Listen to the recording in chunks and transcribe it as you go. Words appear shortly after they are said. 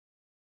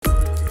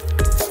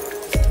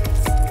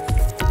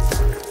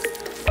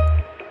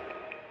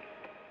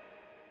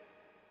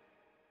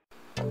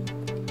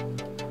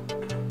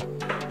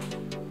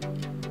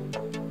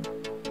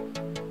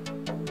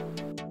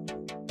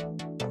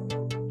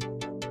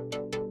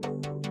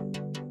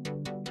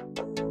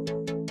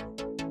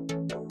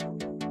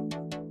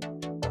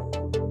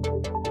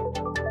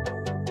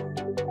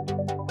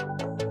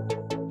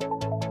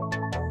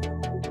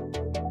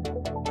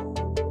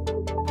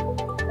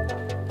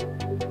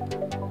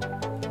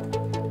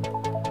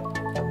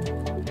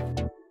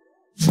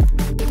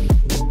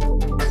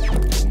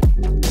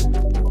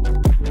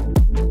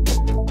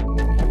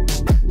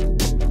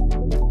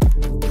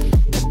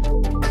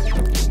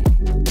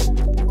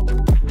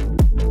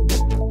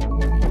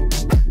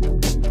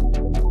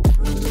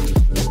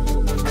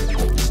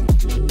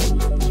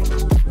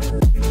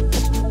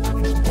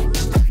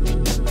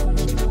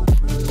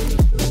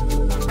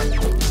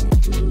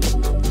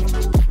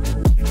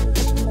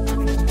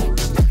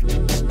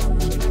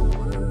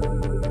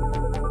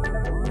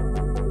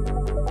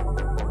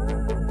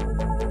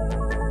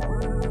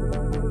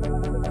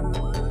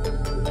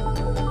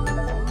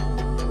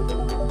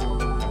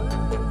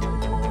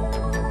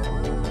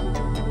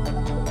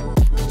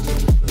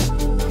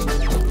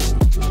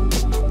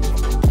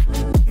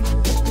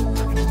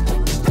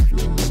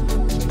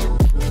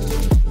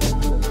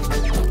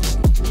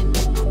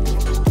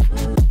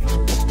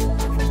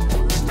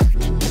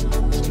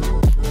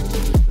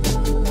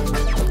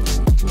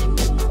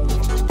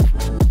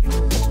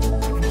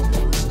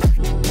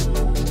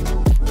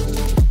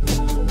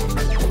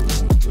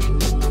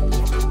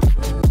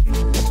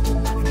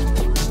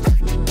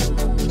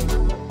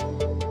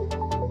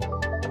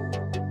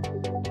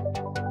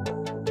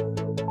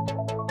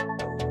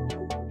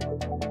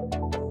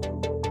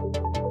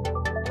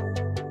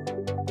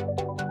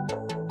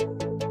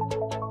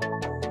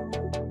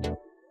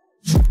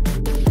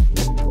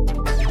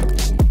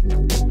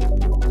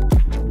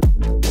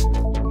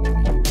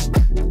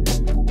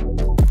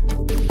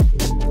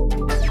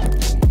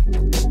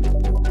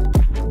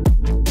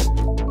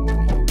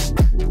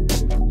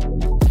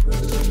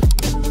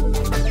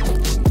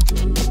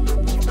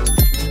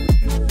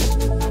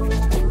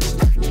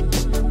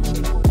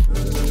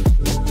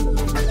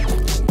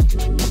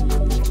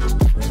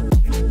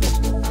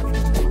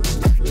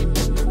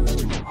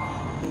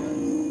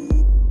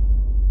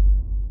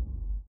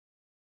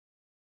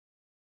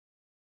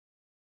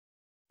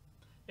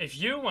If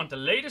you want the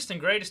latest and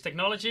greatest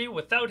technology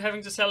without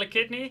having to sell a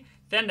kidney,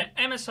 then the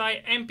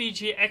MSI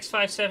MPG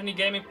X570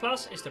 Gaming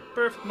Plus is the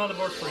perfect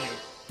motherboard for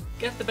you.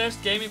 Get the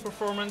best gaming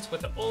performance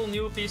with the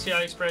all-new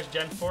PCI-Express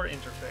Gen4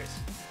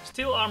 interface.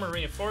 Steel armor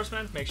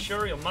reinforcement makes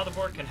sure your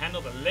motherboard can handle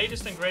the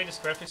latest and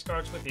greatest graphics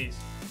cards with ease,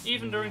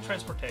 even during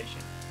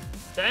transportation.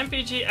 The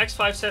MPG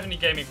X570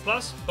 Gaming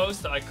Plus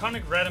boasts the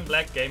iconic red and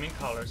black gaming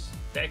colors.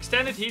 The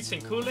extended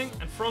heatsink cooling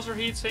and FROZR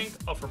heatsink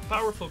offer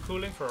powerful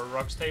cooling for a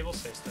rock-stable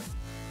system.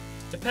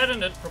 The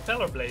patented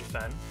propeller blade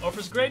fan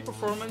offers great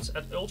performance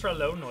at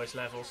ultra-low noise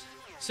levels.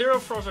 Zero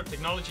FROZR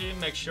technology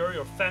makes sure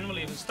your fan will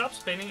even stop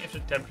spinning if the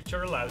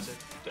temperature allows it,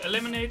 to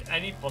eliminate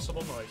any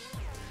possible noise.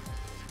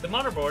 The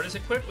motherboard is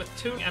equipped with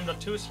two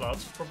M.2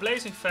 slots for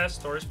blazing fast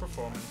storage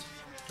performance.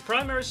 The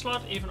primary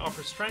slot even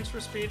offers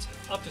transfer speeds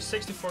up to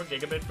 64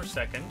 gigabit per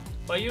second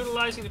by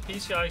utilizing the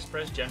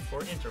PCI-Express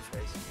Gen4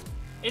 interface.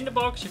 In the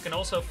box you can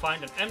also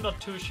find an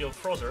M.2 shield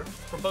FROZR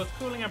for both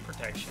cooling and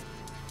protection.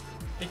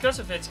 Because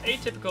of its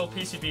atypical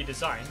PCB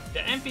design, the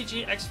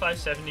MPG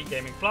X570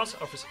 Gaming Plus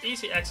offers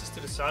easy access to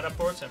the SATA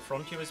ports and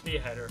front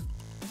USB header.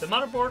 The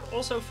motherboard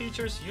also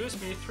features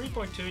USB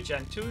 3.2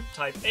 Gen 2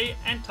 Type A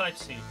and Type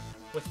C,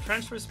 with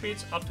transfer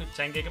speeds up to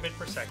 10 gigabit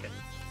per second.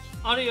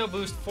 Audio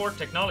Boost 4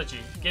 technology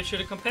gives you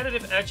the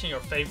competitive edge in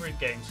your favorite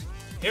games.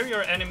 Hear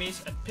your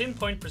enemies at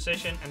pinpoint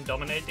precision and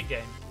dominate the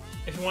game.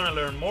 If you want to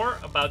learn more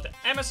about the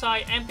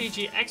MSI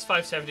MPG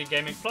X570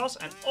 Gaming Plus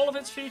and all of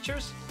its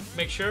features,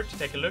 make sure to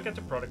take a look at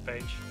the product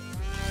page.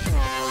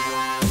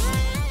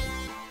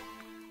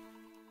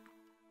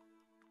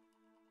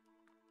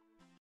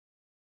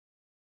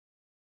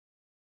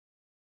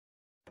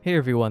 Hey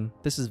everyone,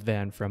 this is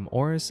Van from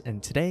AORUS,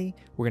 and today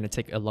we're going to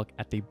take a look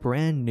at the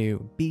brand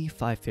new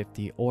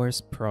B550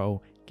 AORUS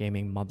Pro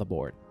gaming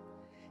motherboard.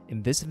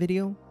 In this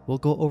video, we'll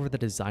go over the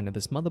design of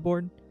this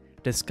motherboard,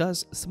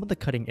 discuss some of the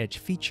cutting edge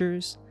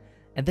features,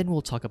 and then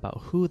we'll talk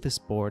about who this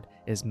board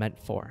is meant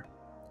for.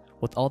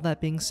 With all that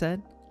being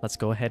said, let's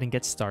go ahead and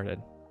get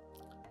started.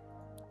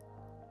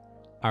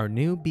 Our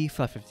new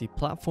B550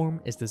 platform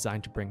is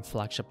designed to bring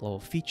flagship level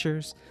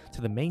features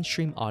to the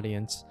mainstream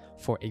audience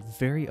for a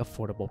very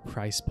affordable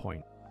price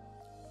point.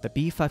 The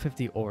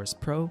B550 AORUS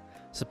Pro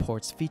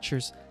supports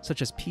features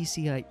such as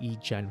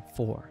PCIe Gen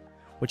 4,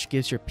 which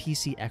gives your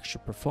PC extra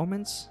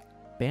performance,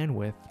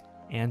 bandwidth,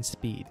 and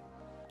speed.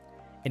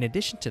 In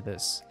addition to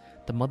this,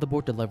 the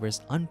motherboard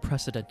delivers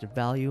unprecedented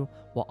value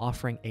while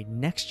offering a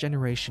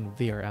next-generation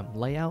VRM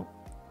layout,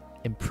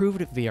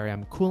 improved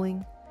VRM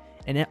cooling,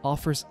 and it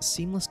offers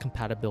seamless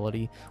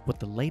compatibility with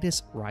the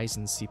latest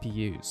Ryzen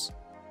CPUs.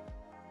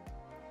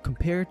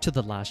 Compared to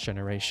the last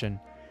generation,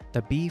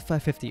 the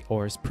B550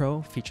 AORUS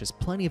Pro features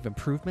plenty of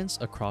improvements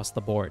across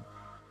the board.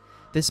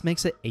 This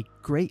makes it a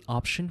great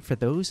option for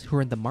those who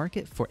are in the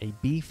market for a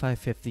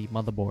B550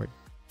 motherboard.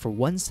 For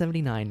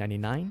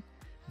 $179.99,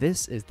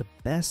 this is the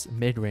best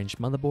mid-range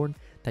motherboard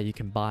that you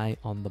can buy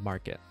on the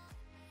market.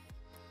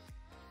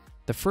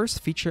 The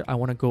first feature I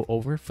want to go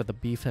over for the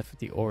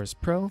B550 AORUS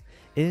Pro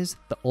is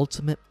the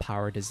ultimate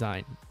power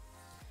design.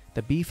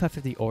 The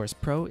B550 AORUS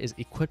Pro is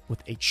equipped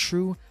with a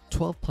true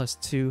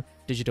 12+2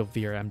 digital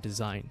VRM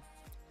design.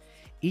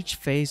 Each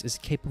phase is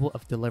capable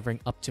of delivering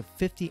up to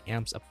 50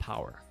 amps of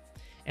power,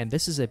 and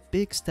this is a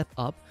big step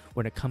up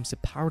when it comes to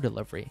power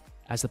delivery,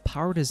 as the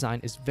power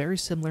design is very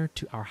similar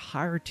to our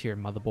higher tier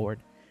motherboard,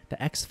 the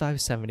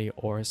X570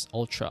 AORUS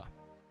Ultra.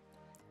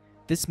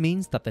 This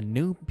means that the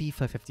new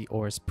B550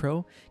 AORUS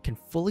Pro can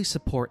fully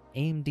support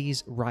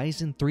AMD's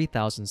Ryzen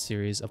 3000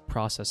 series of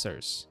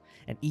processors,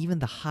 and even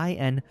the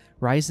high-end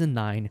Ryzen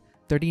 9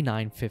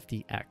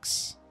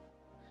 3950X.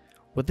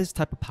 With this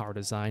type of power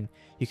design,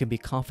 you can be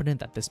confident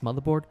that this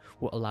motherboard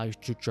will allow you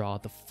to draw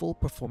the full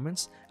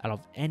performance out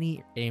of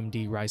any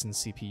AMD Ryzen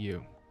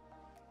CPU.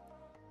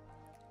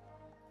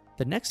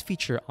 The next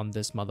feature on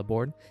this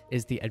motherboard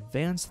is the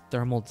advanced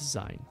thermal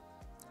design.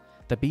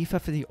 The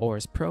B550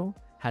 AORUS Pro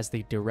has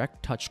the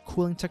direct touch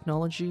cooling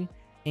technology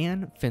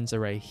and fins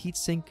array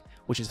heatsink,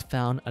 which is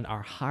found on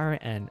our higher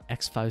end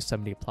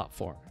X570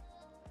 platform.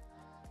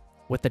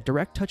 With the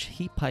direct touch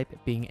heat pipe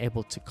being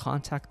able to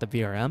contact the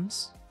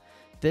VRMs,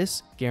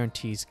 this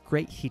guarantees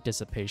great heat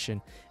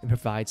dissipation and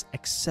provides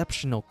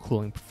exceptional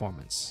cooling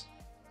performance.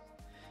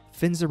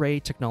 Fins array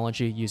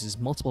technology uses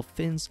multiple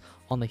fins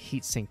on the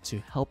heatsink to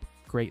help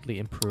greatly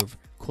improve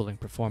cooling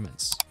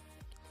performance.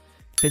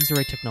 Fins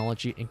array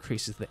technology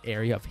increases the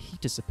area of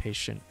heat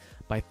dissipation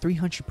by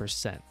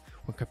 300%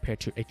 when compared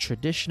to a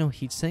traditional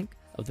heatsink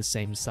of the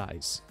same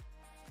size.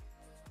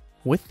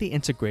 With the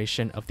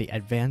integration of the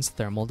advanced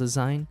thermal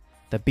design,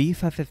 the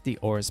B550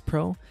 AORUS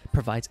Pro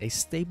provides a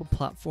stable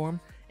platform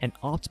and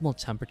optimal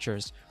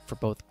temperatures for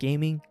both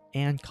gaming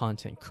and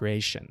content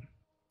creation.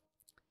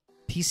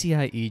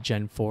 PCIe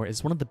Gen 4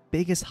 is one of the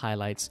biggest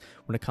highlights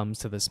when it comes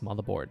to this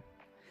motherboard.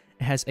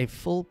 It has a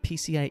full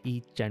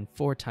PCIe Gen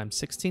 4 x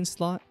 16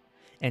 slot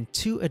and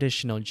 2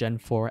 additional Gen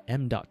 4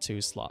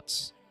 M.2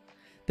 slots.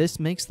 This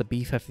makes the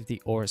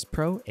B550 AORUS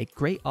Pro a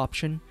great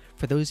option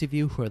for those of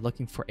you who are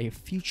looking for a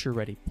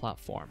future-ready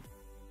platform.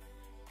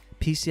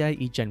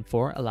 PCIe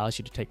Gen4 allows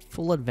you to take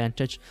full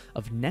advantage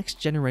of next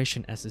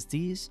generation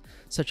SSDs,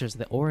 such as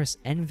the AORUS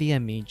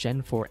NVMe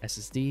Gen4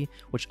 SSD,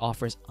 which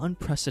offers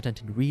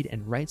unprecedented read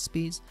and write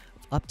speeds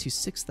of up to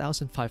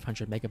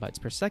 6,500 megabytes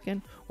per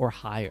second or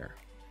higher.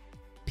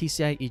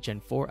 PCIe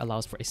Gen4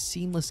 allows for a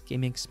seamless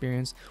gaming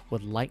experience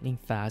with lightning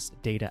fast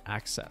data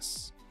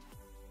access.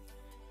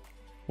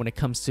 When it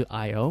comes to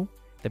I/O,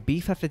 the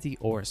B550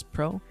 AORUS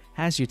Pro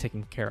has you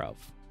taken care of.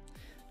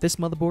 This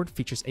motherboard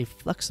features a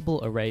flexible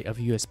array of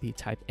USB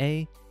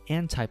Type-A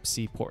and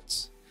Type-C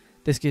ports.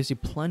 This gives you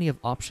plenty of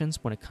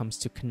options when it comes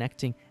to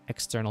connecting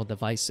external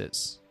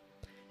devices.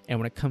 And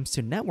when it comes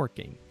to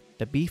networking,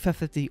 the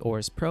B550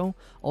 AORUS Pro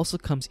also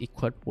comes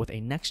equipped with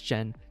a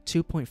next-gen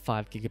 2.5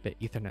 gigabit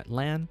Ethernet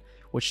LAN,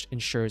 which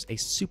ensures a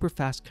super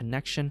fast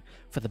connection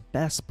for the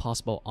best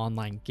possible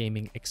online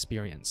gaming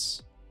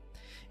experience.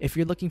 If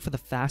you're looking for the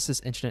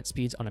fastest internet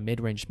speeds on a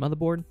mid-range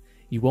motherboard,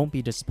 you won't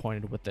be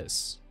disappointed with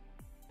this.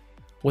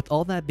 With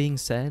all that being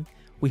said,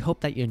 we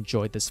hope that you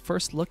enjoyed this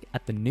first look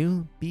at the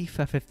new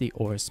B550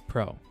 AORUS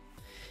Pro.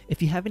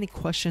 If you have any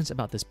questions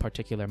about this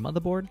particular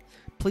motherboard,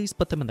 please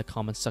put them in the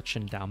comments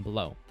section down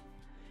below.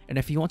 And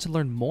if you want to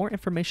learn more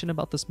information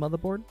about this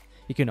motherboard,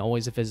 you can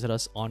always visit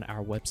us on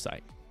our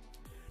website.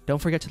 Don't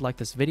forget to like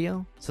this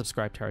video,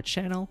 subscribe to our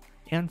channel,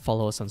 and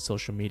follow us on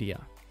social media.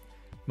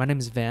 My name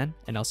is Van,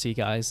 and I'll see you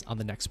guys on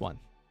the next one.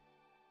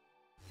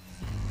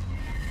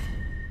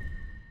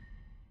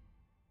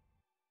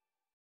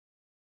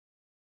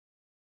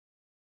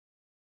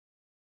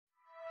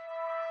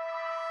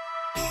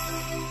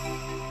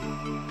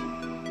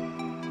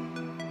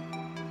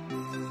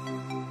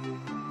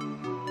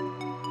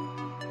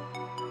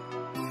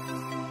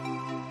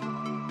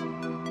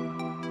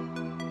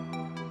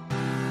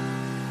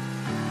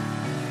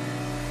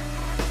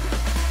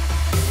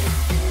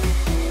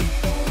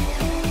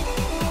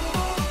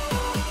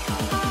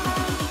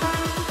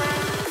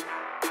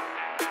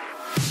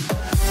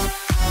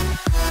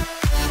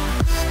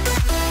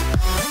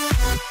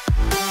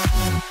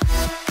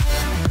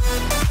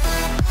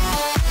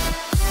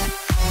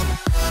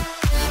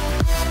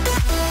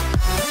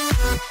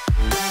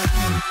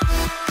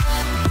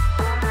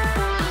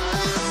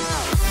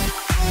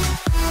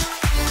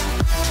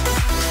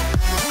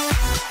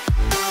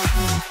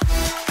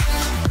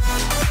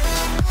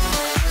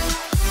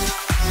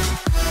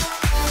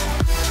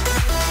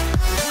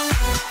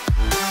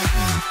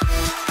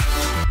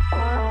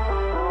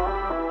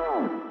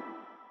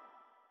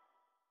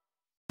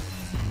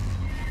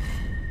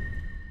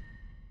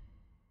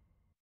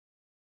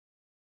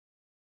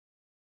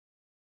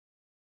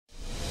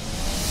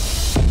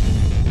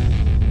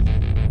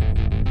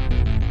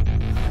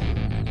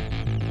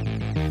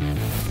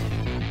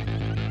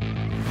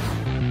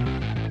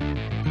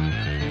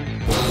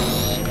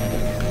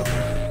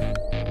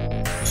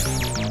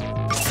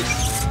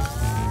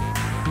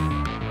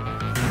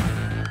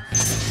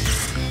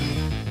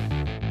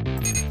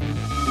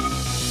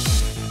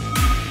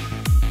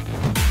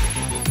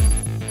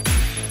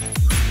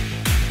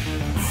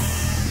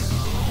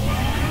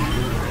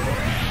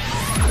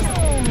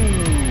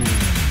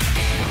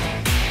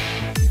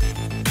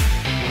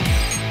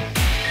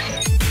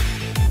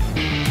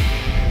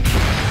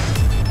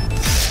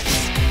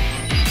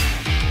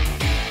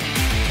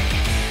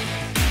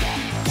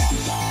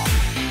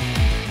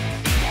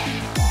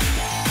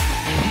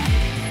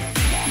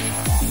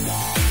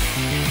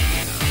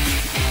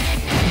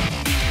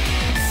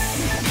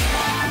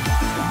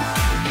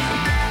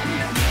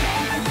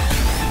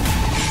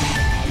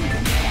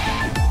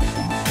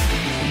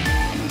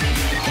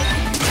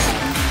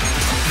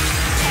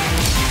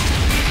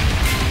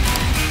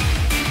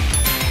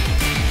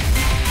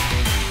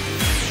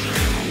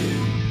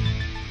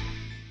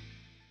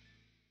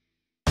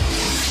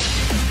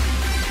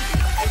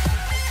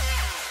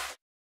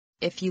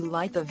 If you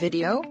like the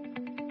video,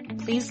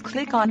 please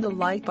click on the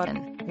like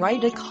button,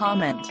 write a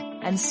comment,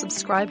 and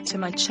subscribe to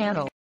my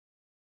channel.